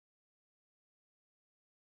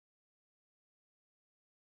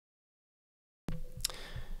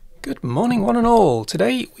Good morning one and all.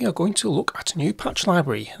 Today we are going to look at a new patch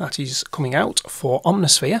library that is coming out for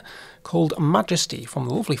Omnisphere called Majesty from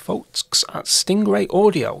the lovely folks at Stingray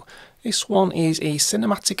Audio. This one is a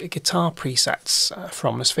cinematic guitar presets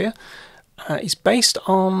for Omnisphere. It's based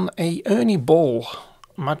on a Ernie Ball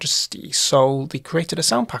Majesty, so they created a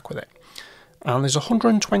sound pack with it. And there's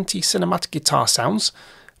 120 cinematic guitar sounds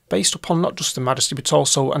based upon not just the Majesty but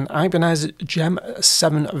also an Ibanez Gem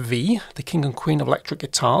 7V, the king and queen of electric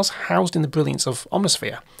guitars, housed in the brilliance of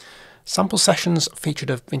Omnisphere. Sample sessions featured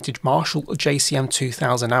a vintage Marshall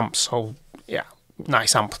JCM2000 amp, so yeah,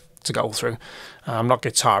 nice amp to go through. I'm not a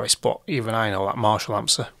guitarist, but even I know that Marshall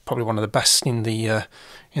amps are probably one of the best in the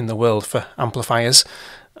world for amplifiers.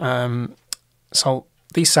 So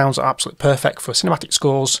these sounds are absolutely perfect for cinematic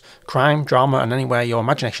scores, crime, drama, and anywhere your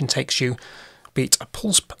imagination takes you. Be it a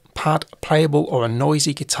pulse pad, playable, or a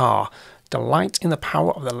noisy guitar, delight in the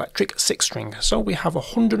power of the electric six string. So we have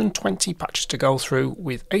 120 patches to go through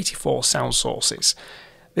with 84 sound sources.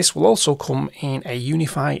 This will also come in a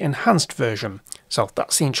Unify enhanced version. So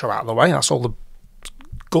that's the intro out of the way, that's all the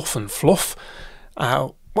guff and fluff.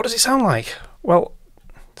 What does it sound like? Well,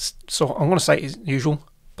 so I'm going to say as usual,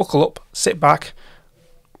 buckle up, sit back,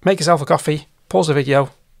 make yourself a coffee, pause the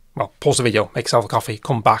video, make yourself a coffee,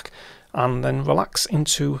 come back, and then relax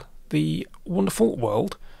into the wonderful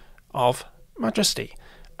world of Majesty.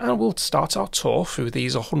 And we'll start our tour through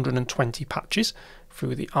these 120 patches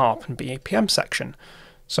through the Arp and BPM section.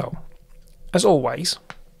 So, as always,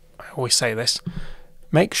 I always say this,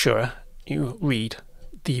 make sure you read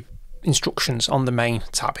the instructions on the main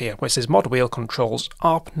tab here, where it says mod wheel controls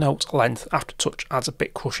Arp note length after touch adds a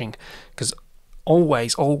bit crushing, because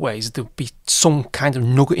always there'll be some kind of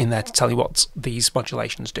nugget in there to tell you what these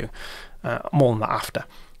modulations do. More on that after.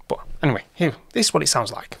 But anyway, here, this is what it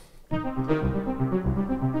sounds like.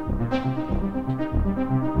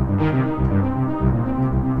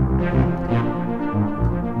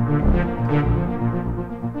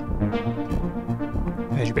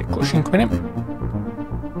 There's your bit crushing coming in.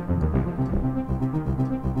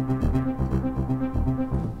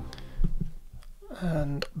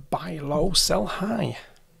 And buy low, sell high.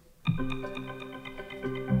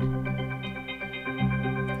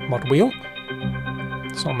 Mod wheel,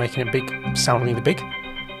 it's not making it big, sound really big.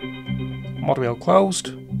 Mod wheel closed,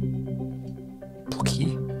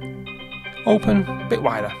 key open, bit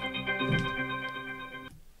wider.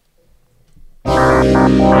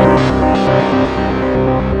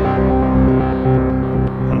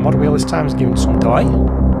 And mod wheel this time is giving some delay.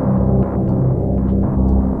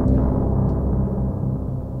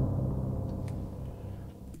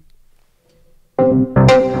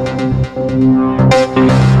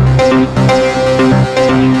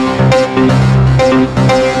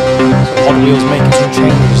 Wheels making some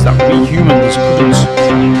changes that we humans couldn't.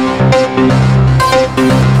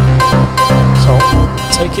 So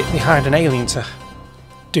take it behind an alien to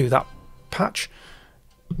do that patch.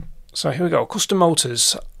 So here we go, custom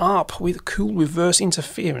motors, Arp with cool reverse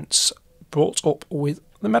interference brought up with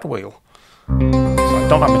the med wheel. So I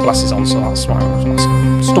don't have my glasses on, so that's why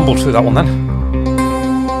I stumbled through that one then.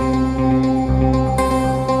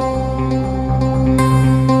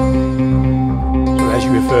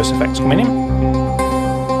 Reverse effects coming in. And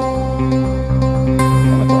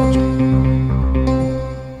they're closed.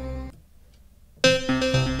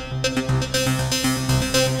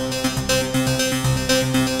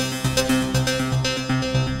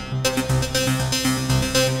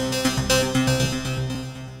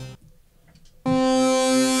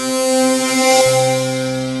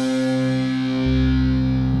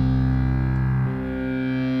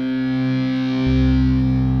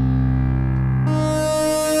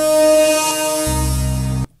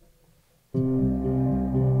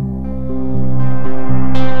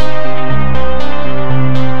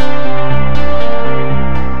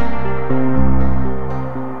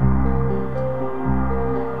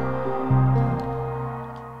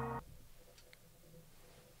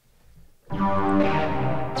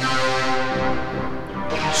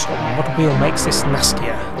 Mod wheel makes this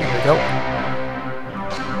nastier. There we go.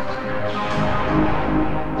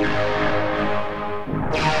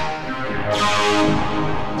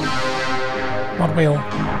 Mod wheel.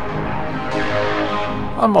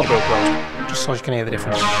 And mod wheel closed, just so you can hear the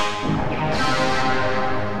difference.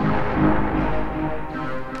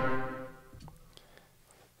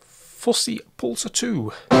 Fussy Pulsar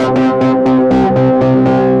 2.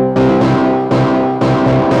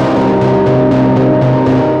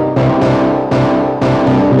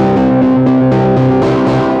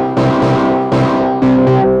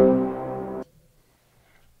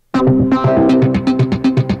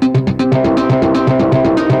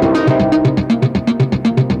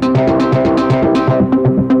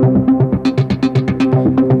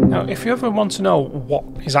 want to know what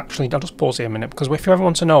is actually, I'll just pause here a minute, because if you ever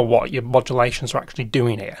want to know what your modulations are actually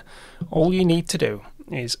doing here, all you need to do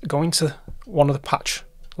is go into one of the patch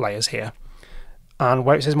layers here, and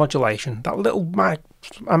where it says modulation, that little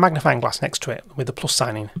magnifying glass next to it with the plus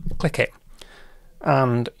sign in, click it,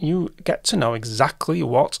 and you get to know exactly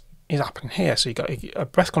what is happening here. So you've got a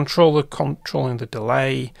breath controller controlling the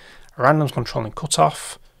delay, a random's controlling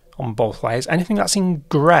cutoff on both layers. Anything that's in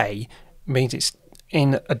grey means it's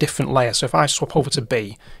in a different layer. So if I swap over to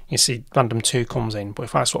B, you see random 2 comes in, but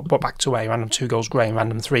if I swap back to A, random 2 goes grey and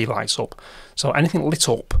random 3 lights up. So anything lit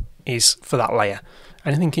up is for that layer.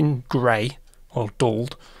 Anything in grey or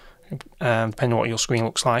dulled, depending on what your screen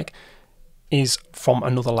looks like, is from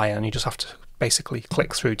another layer, and you just have to basically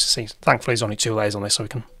click through to see. Thankfully there's only 2 layers on this, so we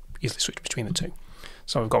can easily switch between the 2.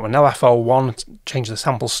 So we've got an LFO1, change the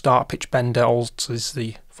sample start, pitch bender, alters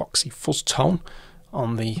the Foxy fuzz tone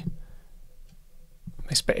on this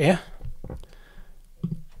bit here,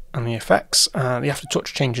 and the effects. The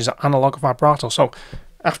aftertouch changes analog vibrato. So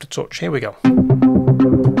aftertouch, here we go.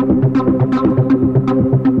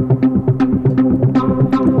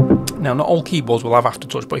 Now, not all keyboards will have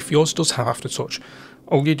aftertouch, but if yours does have aftertouch,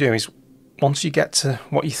 all you do is, once you get to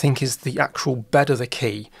what you think is the actual bed of the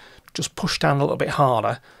key, just push down a little bit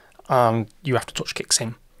harder and your aftertouch kicks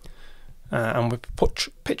in. And we put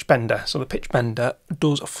pitch bender, so the pitch bender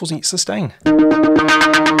does a fuzzy sustain.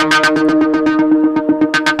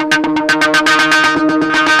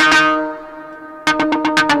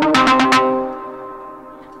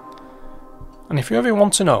 And if you ever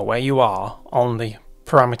want to know where you are on the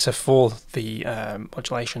parameter for the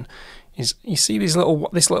modulation, is you see this little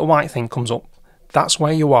white thing comes up. That's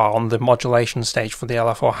where you are on the modulation stage for the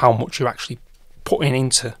LFO, how much you're actually putting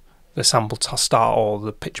into the sample to start or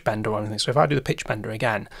the pitch bender or anything. So if I do the pitch bender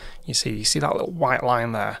again, you see that little white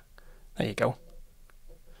line there. There you go.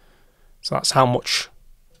 So that's how much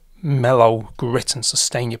mellow grit and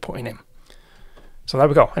sustain you're putting in. So there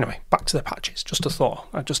we go. Anyway, back to the patches. Just a thought.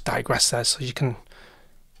 I just digress there so you can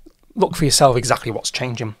look for yourself exactly what's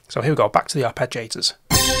changing. So here we go. Back to the arpeggiators.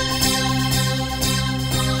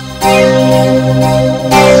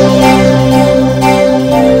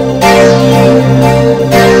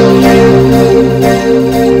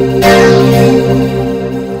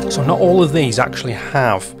 So not all of these actually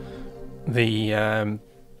have the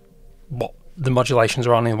what the modulations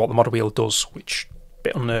are on and what the mod wheel does, which is a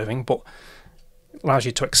bit unnerving, but allows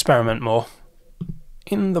you to experiment more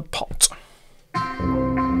in the pot.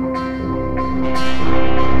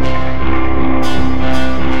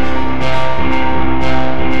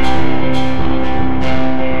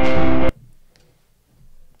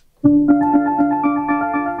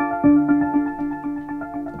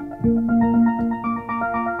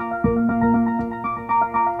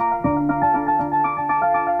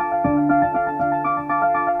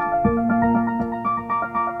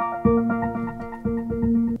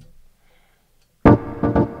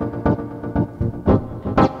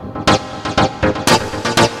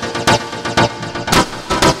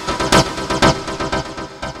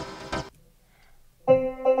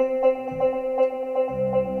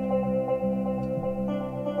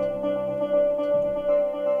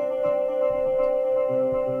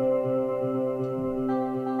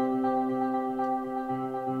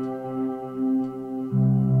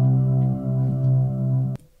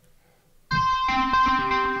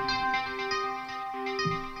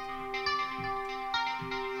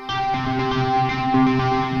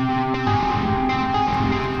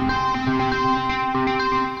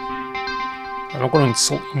 I'm not going to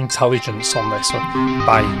insult your intelligence on this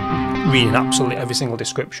by reading absolutely every single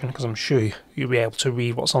description, because I'm sure you'll be able to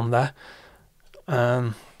read what's on there.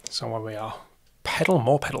 So where we are, pedal,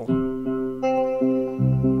 more pedal.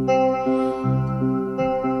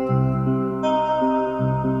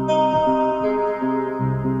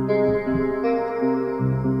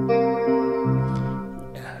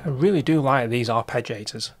 I really do like these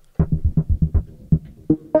arpeggiators.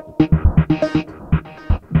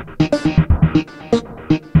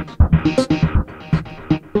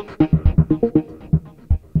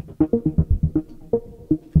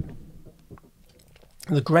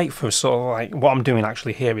 They're great for sort of like what I'm doing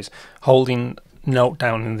actually here is holding note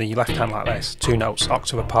down in the left hand like this, 2 notes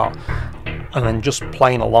octave apart, and then just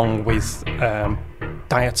playing along with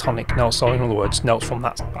diatonic notes, so in other words notes from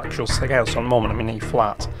that actual scale. So at the moment I'm in E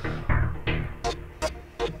flat.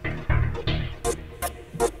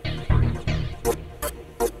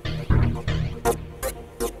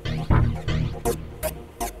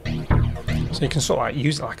 So you can sort of like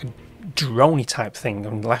use it like a droney type thing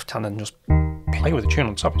on the left hand and just play with the tune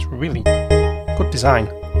on top. It's really good design.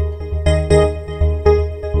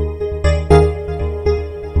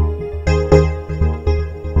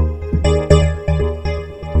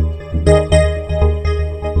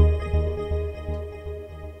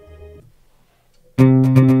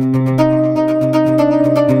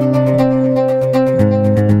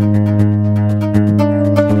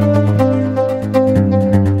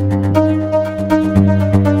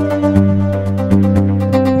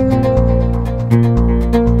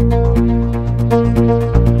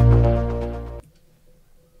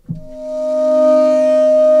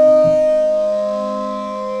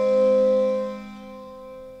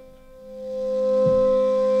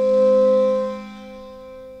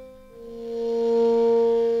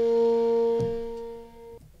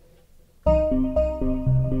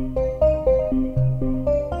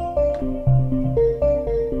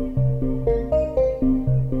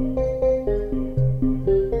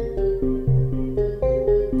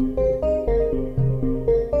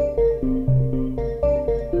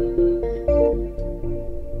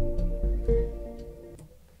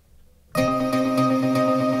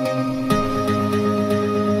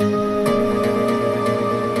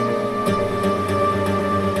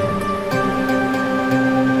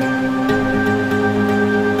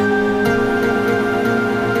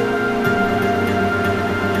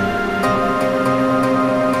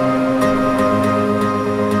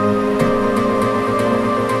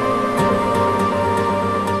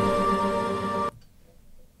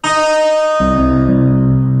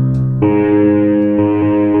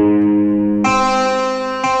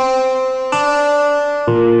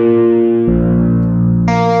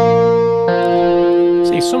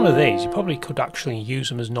 probably could actually use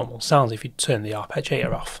them as normal sounds if you turn the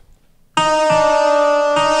arpeggiator off.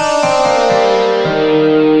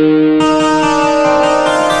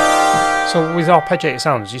 So with arpeggiator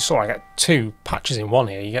sounds, you sort of get two patches in one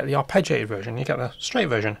here. You get the arpeggiated version, you get the straight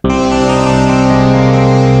version.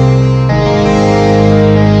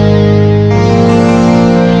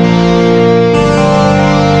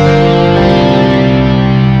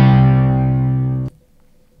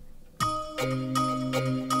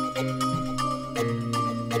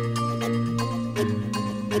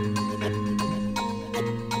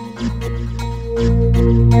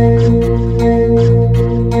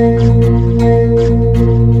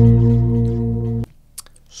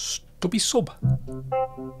 Stubby sub.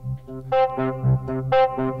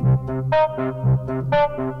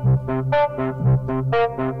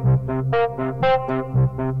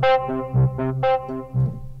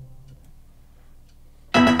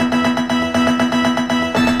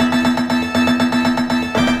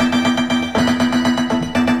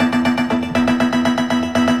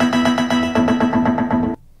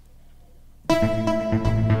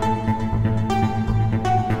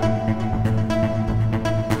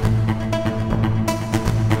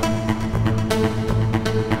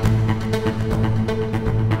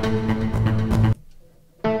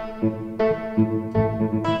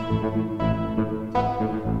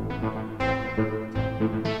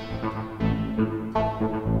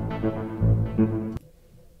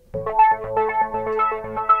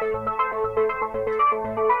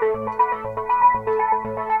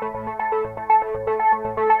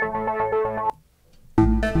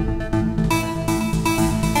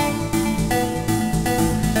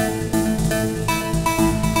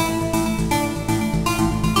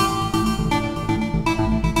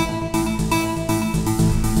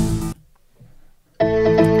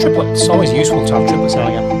 Triplets, always useful to have triplets now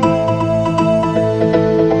and again.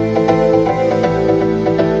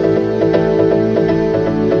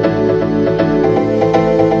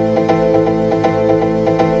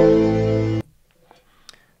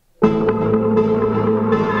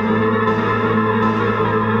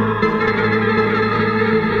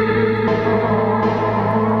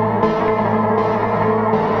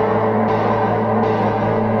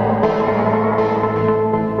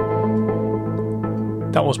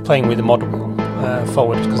 That was playing with the mod wheel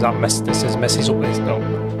forward, because that messes up this note.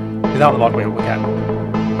 Without the mod wheel again.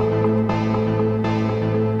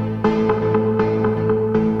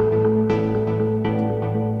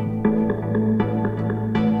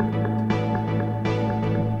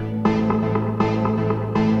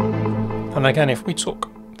 And again, if we took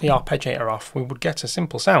the arpeggiator off, we would get a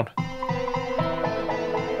simple sound.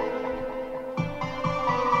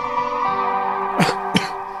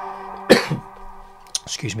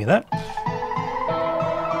 Excuse me there.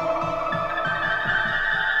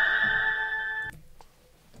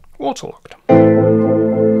 Waterlogged.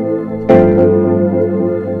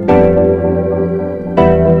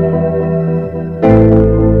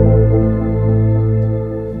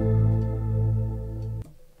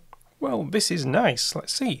 Well, this is nice.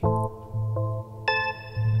 Let's see.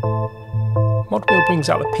 Mod wheel brings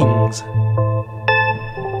out the pings.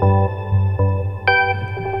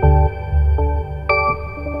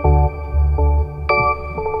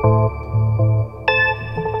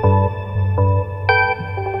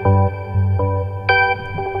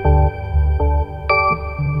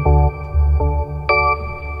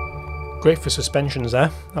 Great for suspensions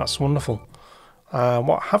there, that's wonderful.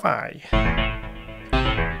 What have I?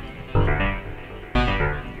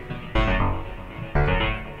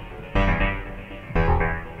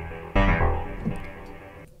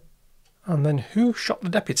 And then Who Shot the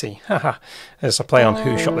Deputy? Haha, there's a play on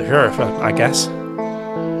Who Shot the Sheriff, I guess. And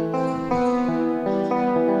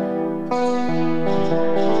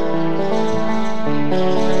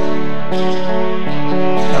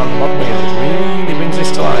the mod wheel really brings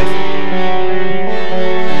this to life.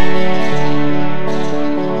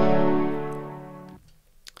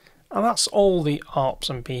 And that's all the ARPs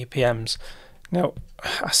and BPMs. Now,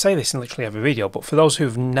 I say this in literally every video, but for those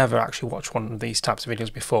who've never actually watched one of these types of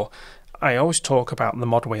videos before, I always talk about the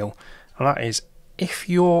mod wheel, and that is, if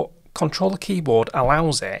your controller keyboard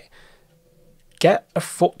allows it, get a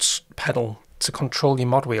foot pedal to control your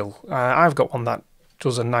mod wheel. I've got one that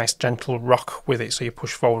does a nice gentle rock with it, so you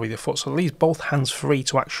push forward with your foot, so it leaves both hands free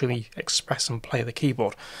to actually express and play the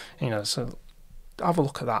keyboard. You know, so have a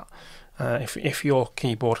look at that. If your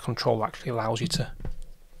keyboard control actually allows you to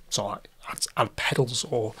sort of add pedals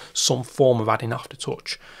or some form of adding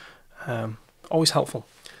aftertouch, always helpful.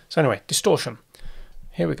 So anyway, distortion.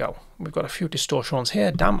 Here we go. We've got a few distortion ones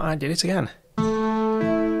here. Damn, I did it again.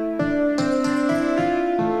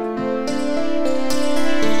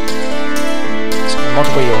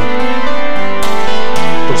 mod wheel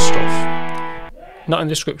does stuff. Not in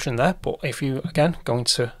the description there, but if you again go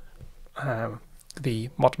into the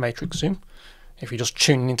mod matrix zoom, if you're just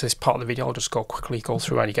tuning into this part of the video, I'll just quickly go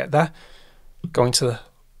through how you get there. Go into the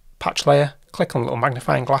patch layer, click on the little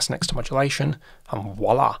magnifying glass next to modulation, and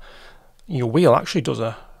voila, your wheel actually does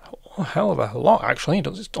a hell of a lot. Actually, it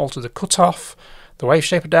alters the cutoff, the wave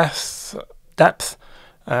shape of depth,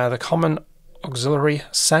 the common auxiliary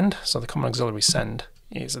send. So the common auxiliary send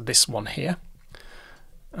is this one here.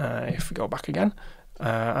 If we go back again,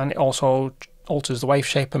 and it also alters the wave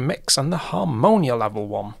shape and mix and the harmonia level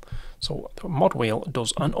one. So the mod wheel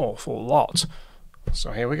does an awful lot.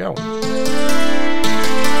 So here we go.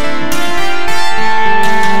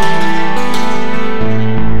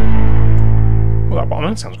 Well, that bottom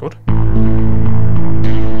end sounds good.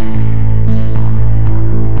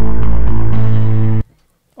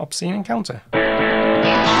 Obscene encounter.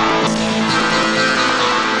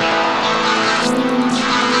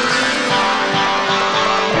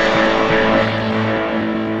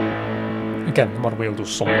 Again, the mod wheel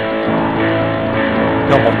does something.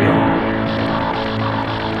 No mod wheel.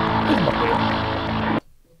 With mod wheel.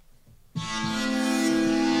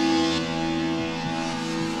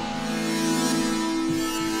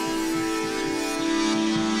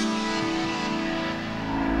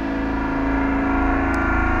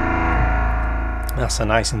 That's a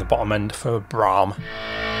nice in the bottom end for Brahm.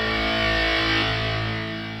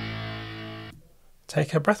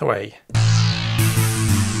 Take her breath away.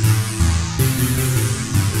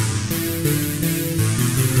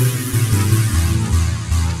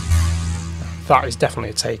 That is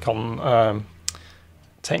definitely a take on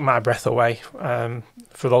Take My Breath Away.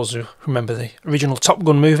 For those who remember the original Top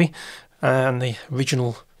Gun movie and the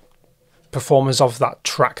original performers of that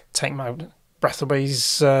track, Take My Breath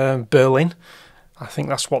Away's Berlin. I think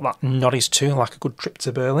that's what that nod is to, like a good trip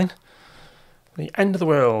to Berlin. The end of the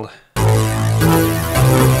world.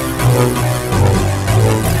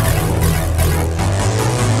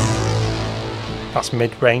 That's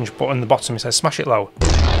mid-range, but in the bottom it says smash it low.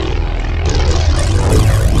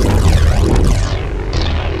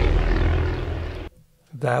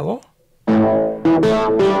 There, low.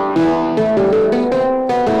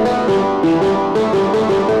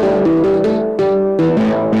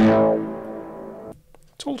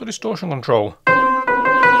 Total distortion control.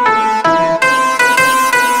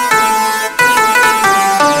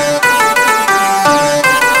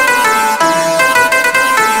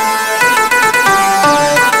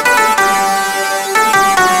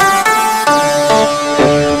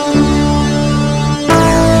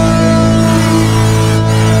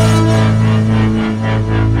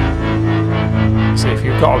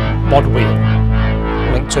 Got a mod wheel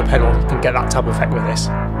linked to a pedal, you can get that type of effect with this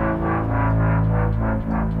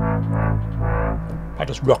by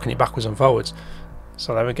just rocking it backwards and forwards.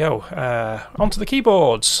 So there we go. Onto the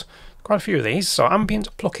keyboards. Quite a few of these. So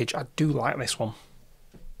ambient pluckage, I do like this one.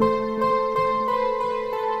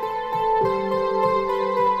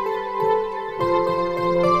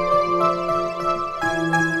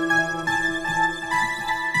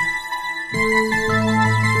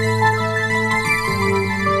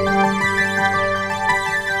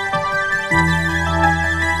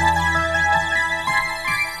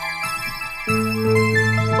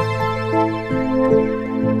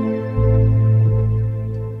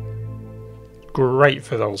 Great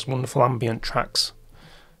for those wonderful ambient tracks.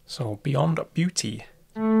 So Beyond Beauty.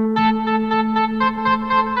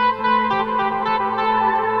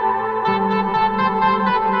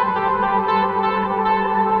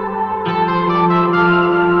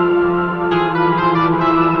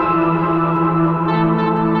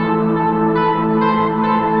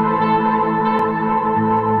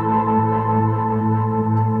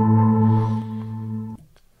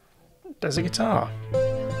 There's a guitar.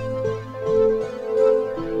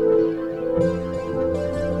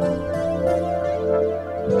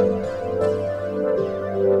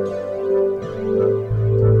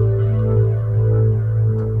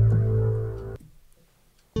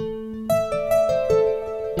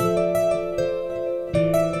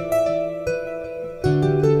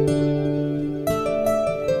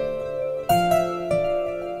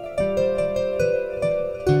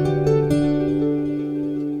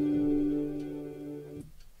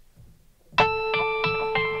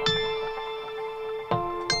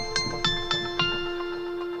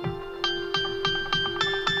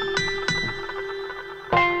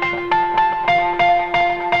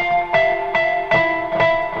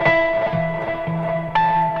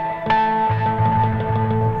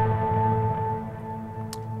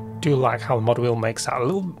 Do like how the mod wheel makes that a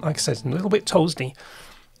little, like I said, a little bit toasty.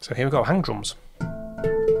 So here we go, hang drums.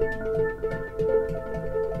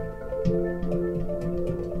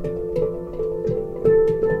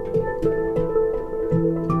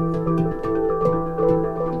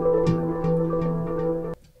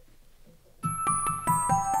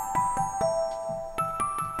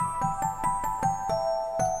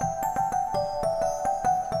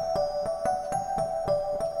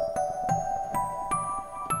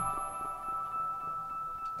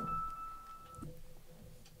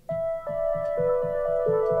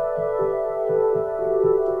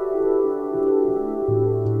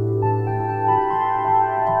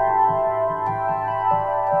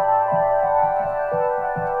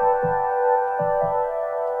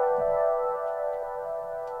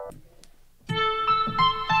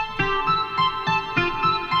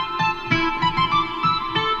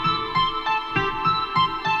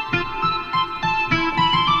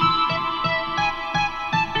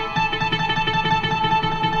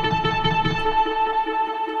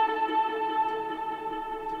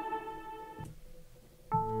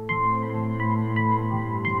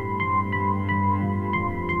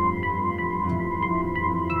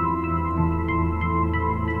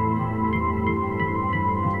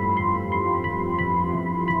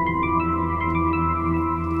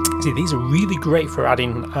 See, these are really great for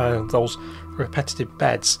adding those repetitive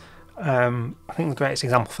beds. I think the greatest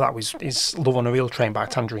example for that is Love on a Real Train by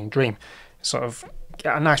Tangerine Dream. Sort of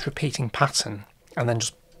get a nice repeating pattern and then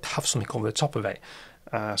just have something over the top of it.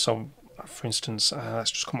 So, for instance,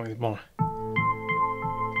 let's just come up with one.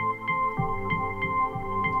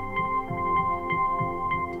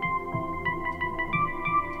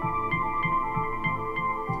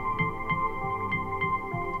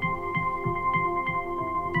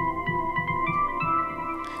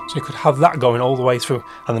 So you could have that going all the way through,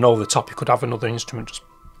 and then over the top you could have another instrument just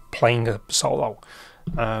playing a solo.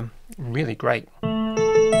 Really great. The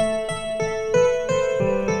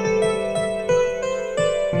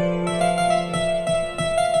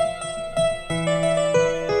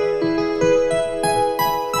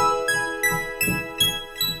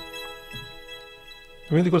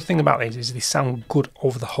really good thing about these is they sound good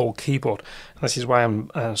over the whole keyboard. And this is why I'm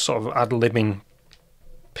sort of ad-libbing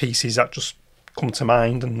pieces that just come to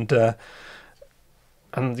mind, and they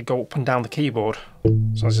go up and down the keyboard.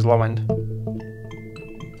 So this is low end.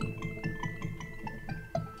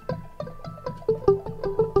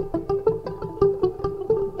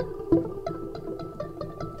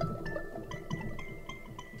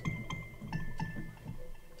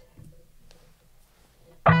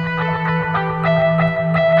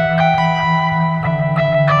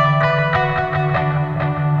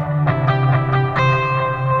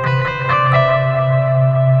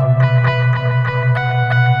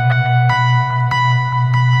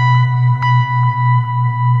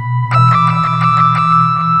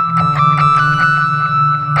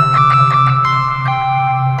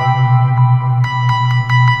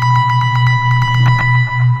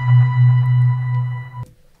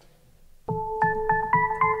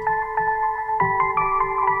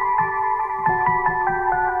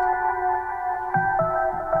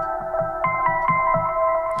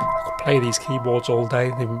 Play these keyboards all day,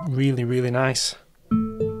 they're really, really nice.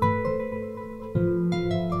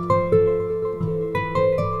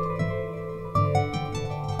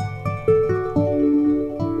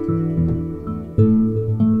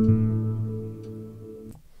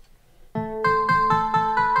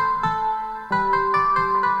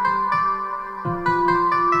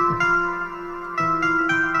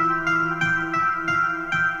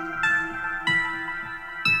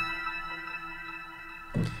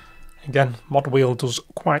 Again, Mod Wheel does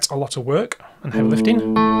quite a lot of work and heavy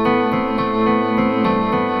lifting.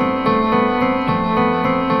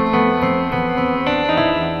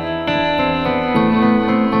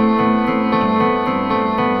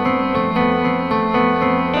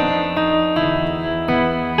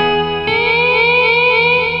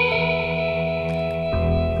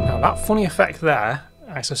 Now that funny effect there,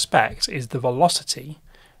 I suspect, is the velocity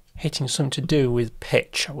hitting something to do with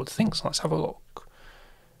pitch, I would think. So let's have a look.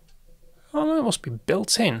 Oh no, it must be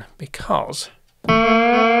built in, because how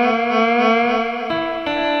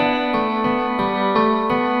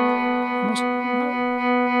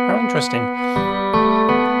interesting,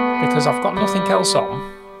 because I've got nothing else on,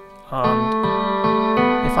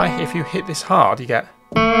 and if you hit this hard you get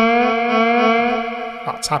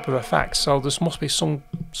that type of effect. So there must be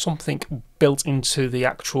something built into the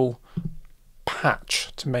actual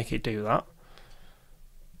patch to make it do that.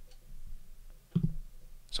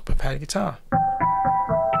 So prepare the guitar.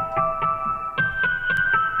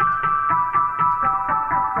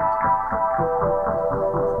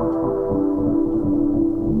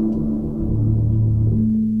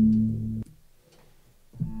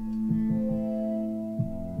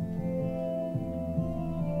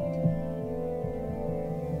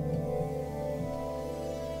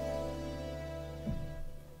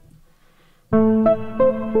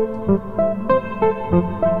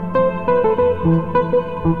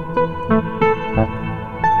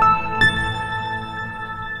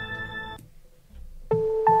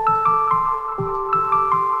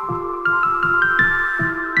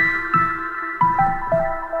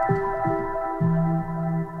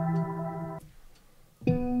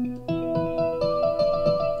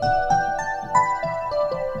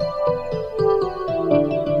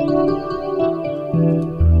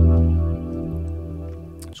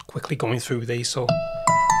 Quickly going through these, so get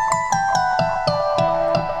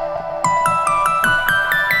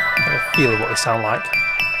a feel of what they sound like.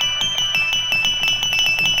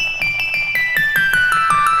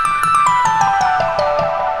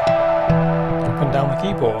 Up and down the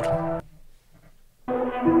keyboard.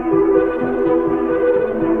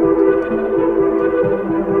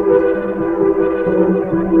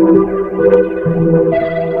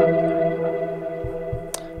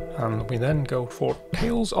 And we then go for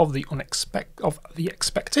Tales of the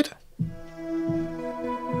Expected.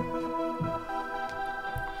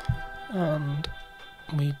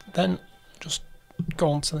 then just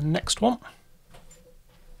go on to the next one.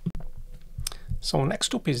 So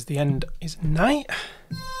next up is The End Is Night.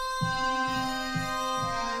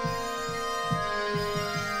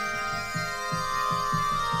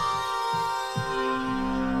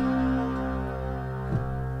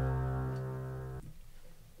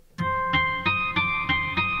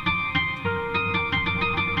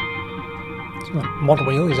 So the mod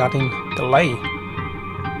wheel is adding delay.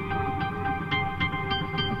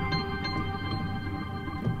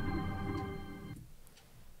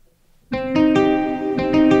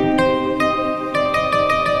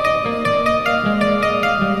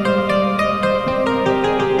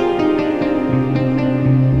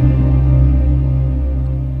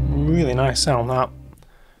 Really nice sound that.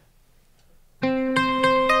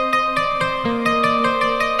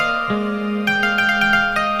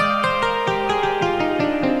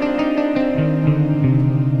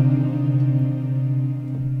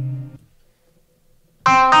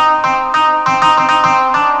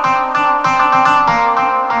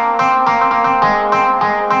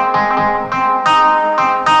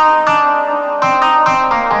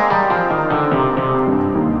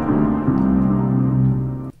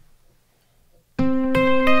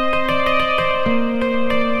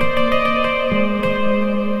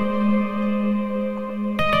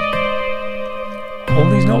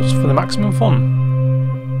 Hold these notes for the maximum fun.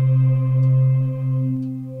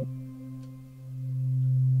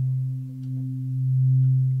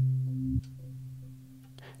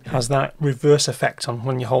 It has that reverse effect on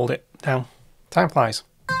when you hold it down. Time flies.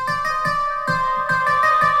 I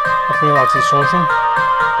realise distortion.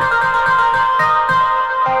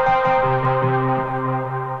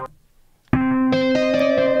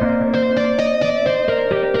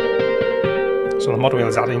 So the mod wheel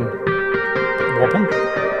is adding wobble,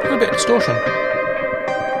 a bit of distortion.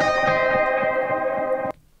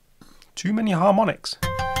 Too many harmonics.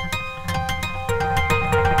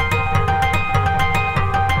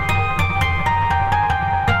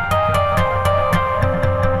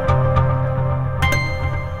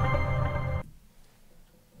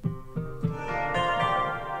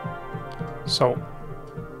 So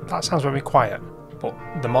that sounds very quiet, but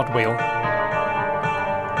the mod wheel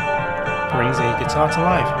brings the guitar to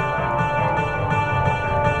life.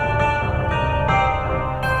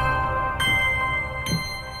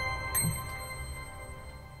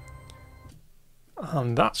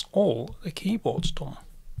 And that's all the keyboard's done.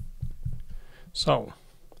 So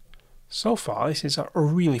far this is a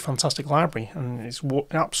really fantastic library, and it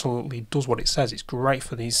absolutely does what it says. It's great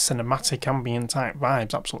for these cinematic ambient type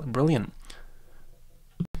vibes, absolutely brilliant.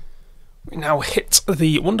 We now hit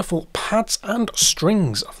the wonderful pads and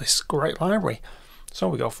strings of this great library. So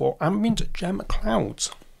we go for Ambient Gem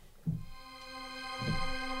Clouds.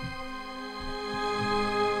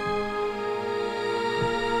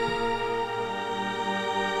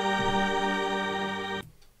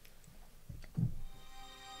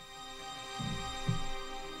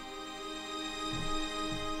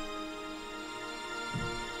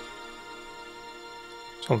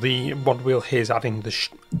 So the mod wheel here is adding the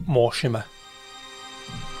more shimmer.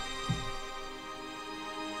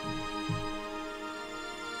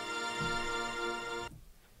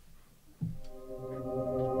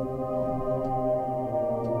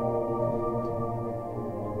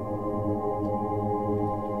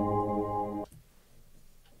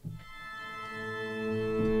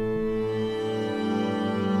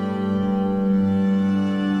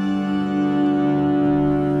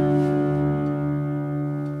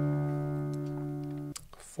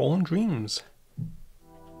 Fallen Dreams.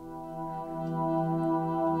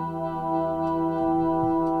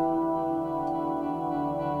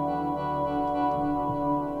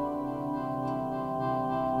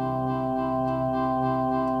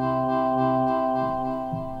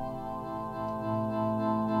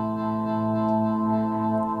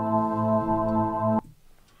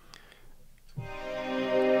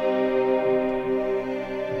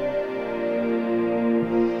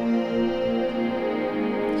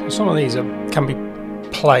 Some of these can be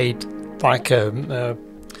played like a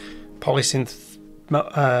polysynth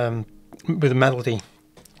with a melody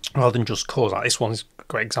rather than just chords. Like this one's a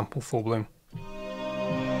great example, Full Bloom.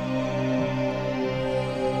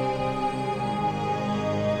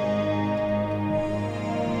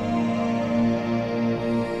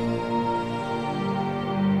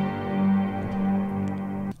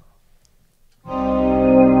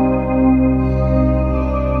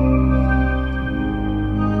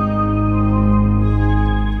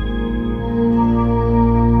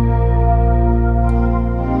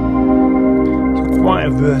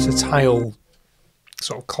 Versatile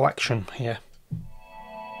sort of collection here.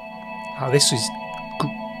 this is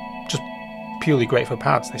just purely great for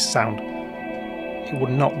pads, this sound. It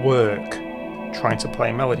would not work trying to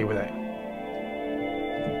play a melody with it.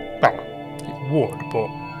 Well, it would, but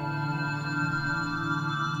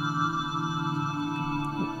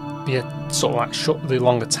the sort of like the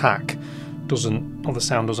long attack doesn't, or the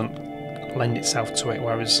sound doesn't lend itself to it,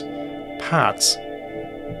 whereas pads,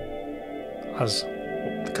 as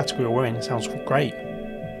the category we're in, sounds great.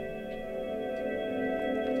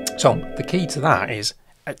 So the key to that is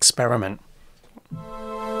experiment.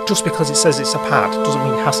 Just because it says it's a pad doesn't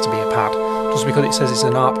mean it has to be a pad. Just because it says it's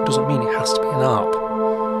an ARP doesn't mean it has to be an ARP.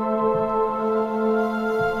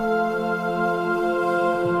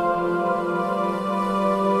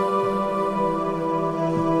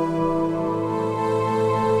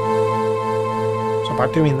 So by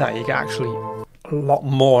doing that, you get actually a lot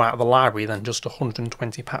more out of the library than just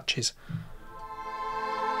 120 patches.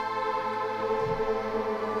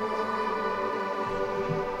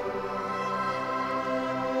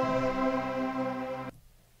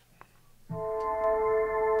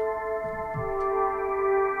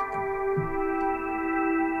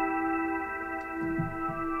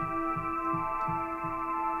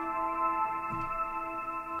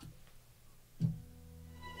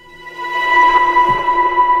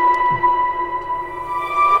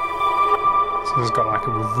 So it's got like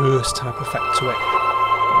a reverse type effect to it.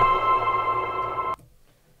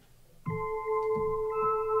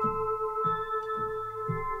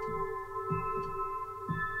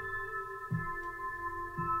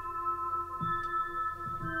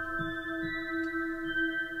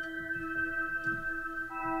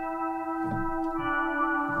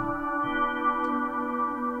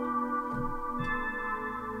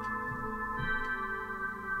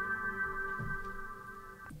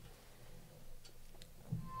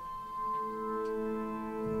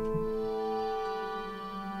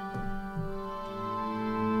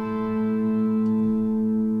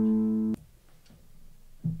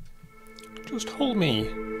 Just hold me.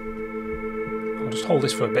 I'll just hold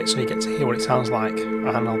this for a bit so you get to hear what it sounds like, and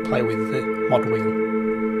I'll play with the mod wheel.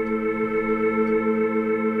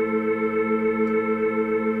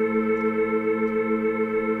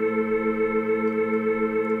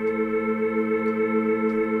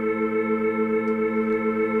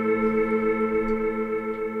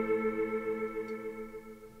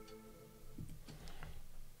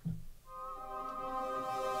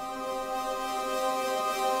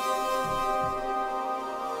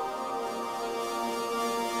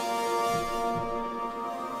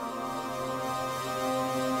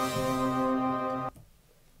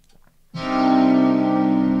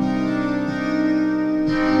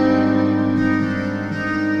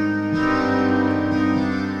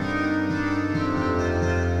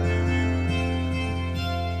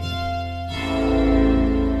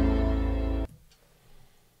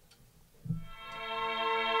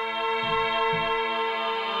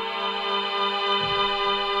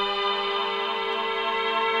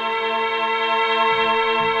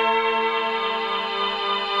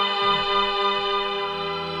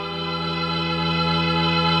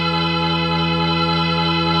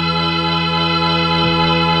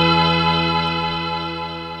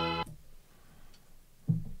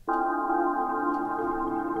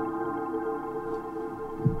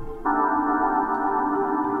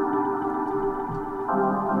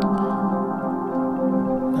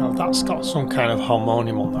 That's got some kind of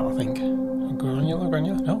harmonium on that, I think. Granular?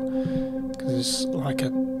 No? Because it's like a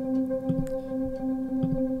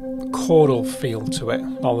chordal feel to it,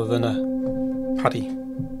 rather than a paddy. See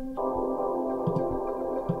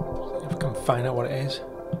if I can find out what it is.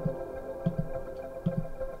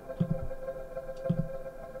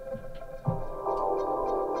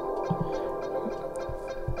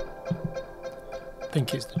 I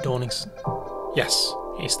think it's the dawning. Yes,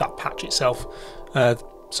 it's that patch itself.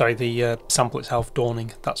 Sorry, the sample itself,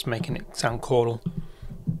 dawning, that's making it sound chordal.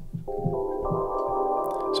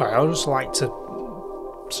 Sorry, I just like to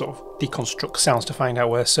sort of deconstruct sounds to find out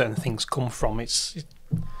where certain things come from.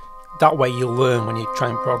 That way you'll learn when you try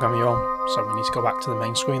and program your own. So we need to go back to the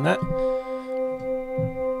main screen there.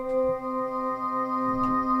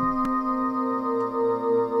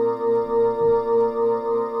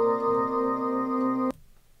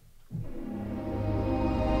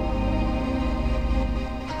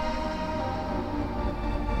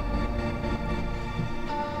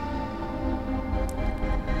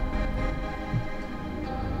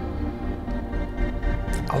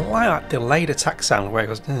 I like that delayed attack sound where it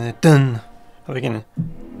goes dun, dun at the beginning.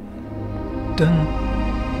 Dun.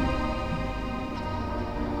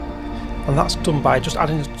 And that's done by just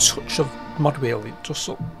adding a touch of mod wheel, just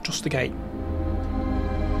the gate.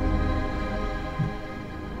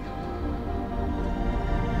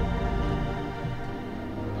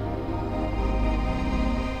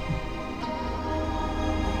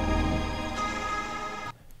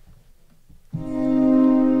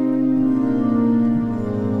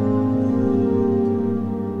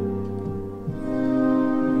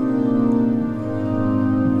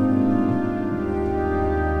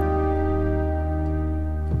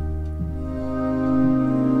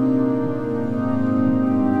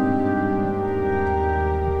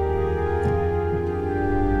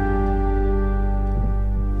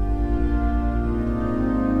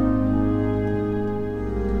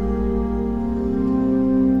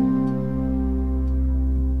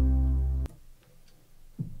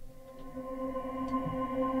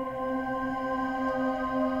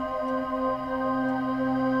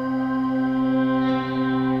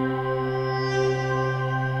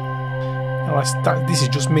 This is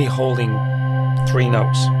just me holding 3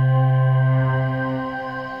 notes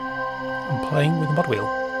and playing with the mod wheel.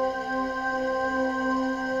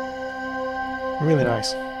 Really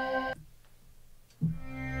nice.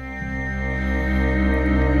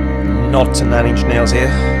 Nod to 9 Inch Nails here.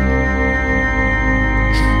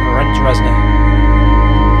 Trent Reznor.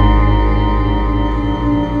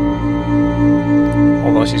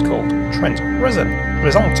 Although this is called Trent Reznor.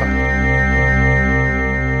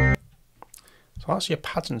 So that's your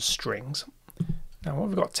pads and strings. Now what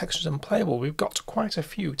we've got, textures and playable. We've got quite a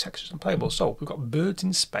few textures and playable. So we've got birds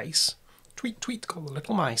in space. Tweet tweet, called the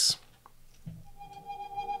little mice.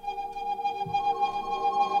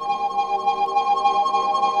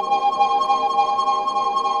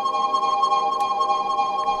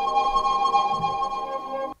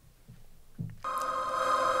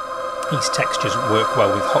 These textures work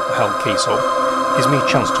well with hot held key, so it gives me a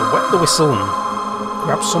chance to wet the whistle and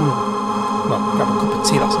grab a cup of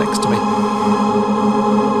tea that's next to me.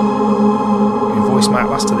 Your voice might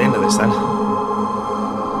last to the end of this then.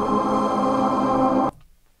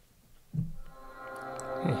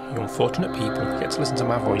 You unfortunate people, you get to listen to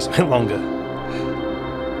my voice a bit longer.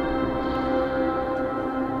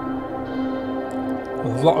 A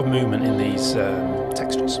lot of movement in these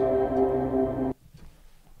textures.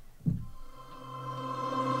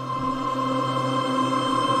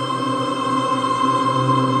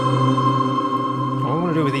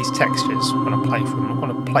 With these textures, when I play for them, I'm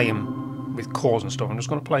going to play them with chords and stuff. I'm just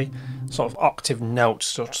going to play sort of octave notes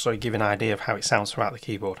so you give an idea of how it sounds throughout the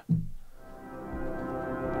keyboard.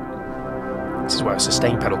 This is where a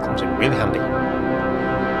sustain pedal comes in really handy.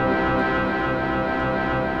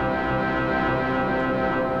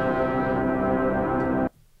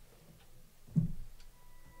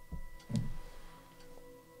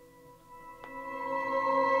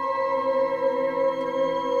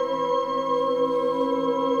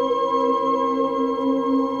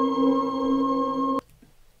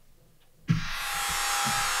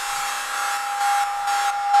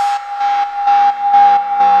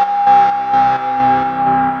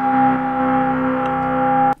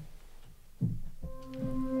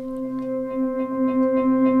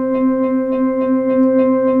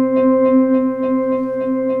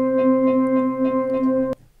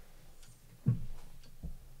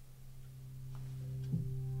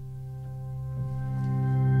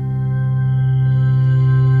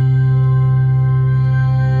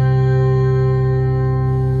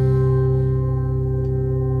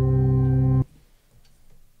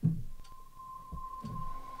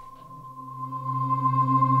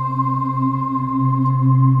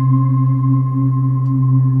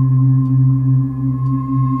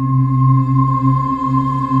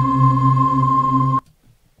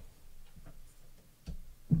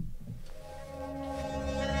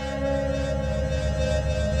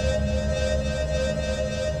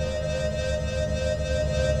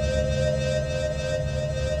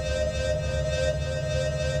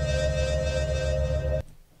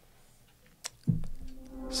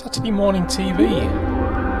 Saturday morning TV.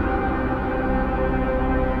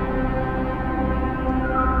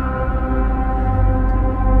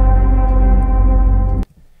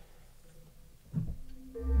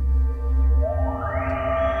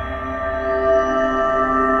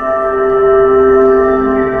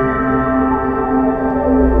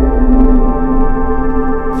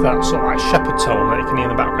 That sort of like shepherd tone that you can hear in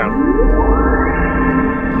the background.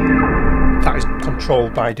 That is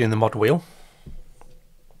controlled by doing the mod wheel.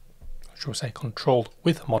 Should we say controlled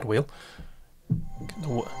with mod wheel.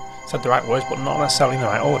 Said the right words, but not necessarily in the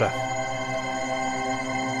right order.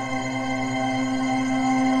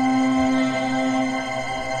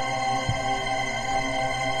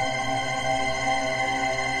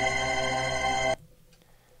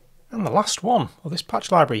 And the last one of this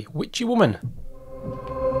patch library, Witchy Woman.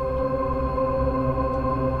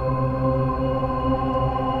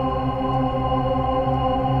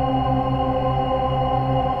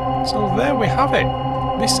 So there we have it.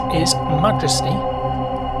 This is Majesty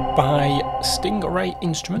by Stingray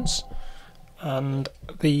Instruments, and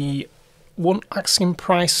the one asking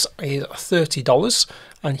price is $30,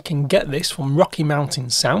 and you can get this from Rocky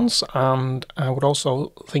Mountain Sounds, and I would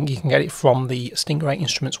also think you can get it from the Stingray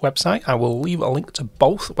Instruments website. I will leave a link to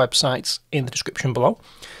both websites in the description below.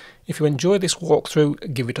 If you enjoyed this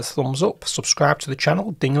walkthrough, give it a thumbs up, subscribe to the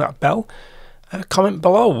channel, ding that bell, comment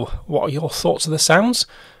below what are your thoughts of the sounds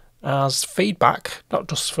as feedback, not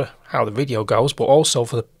just for how the video goes, but also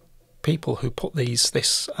for the people who put this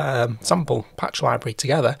sample patch library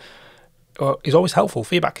together. Is always helpful.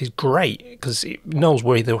 Feedback is great because it knows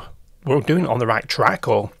we're doing it on the right track,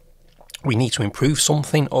 or we need to improve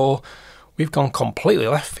something, or we've gone completely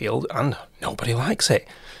left field and nobody likes it.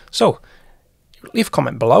 So leave a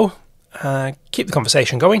comment below, keep the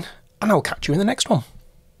conversation going, and I'll catch you in the next one.